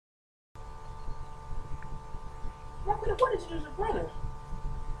What did you use your printer?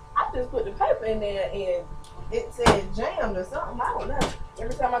 I just put the paper in there and it said jammed or something. I don't know.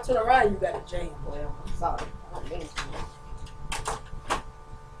 Every time I turn around, you got a jam. Well, I'm sorry. I don't mean to.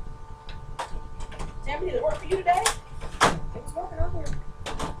 Tammy, did it work for you today? It was working on here.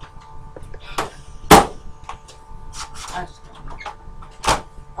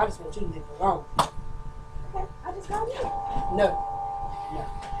 I just want you to leave it alone. Okay, I just got it. No.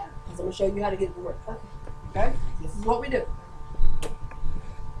 Because I'm going to show you how to get it to work. Okay? This is what we do.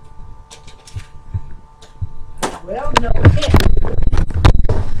 Well, no, we can't.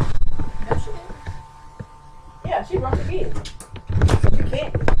 No, she didn't. Yeah, she broke again. So you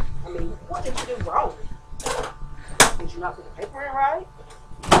can't. I mean, what did you do wrong? Did you not put the paper in right?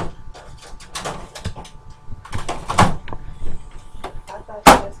 I thought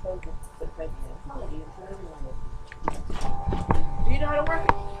you were supposed to put the paper in. How do you turn it? Do you know how to work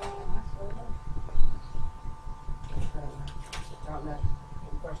it? I don't know.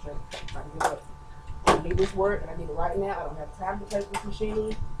 I'm frustrated. I can give up. I need this work, and I need it right now. I don't have time to take this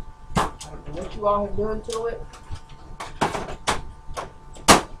machine. I don't know what you all have done to it.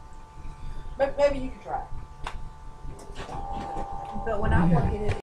 Maybe you can try it. But when I'm working it,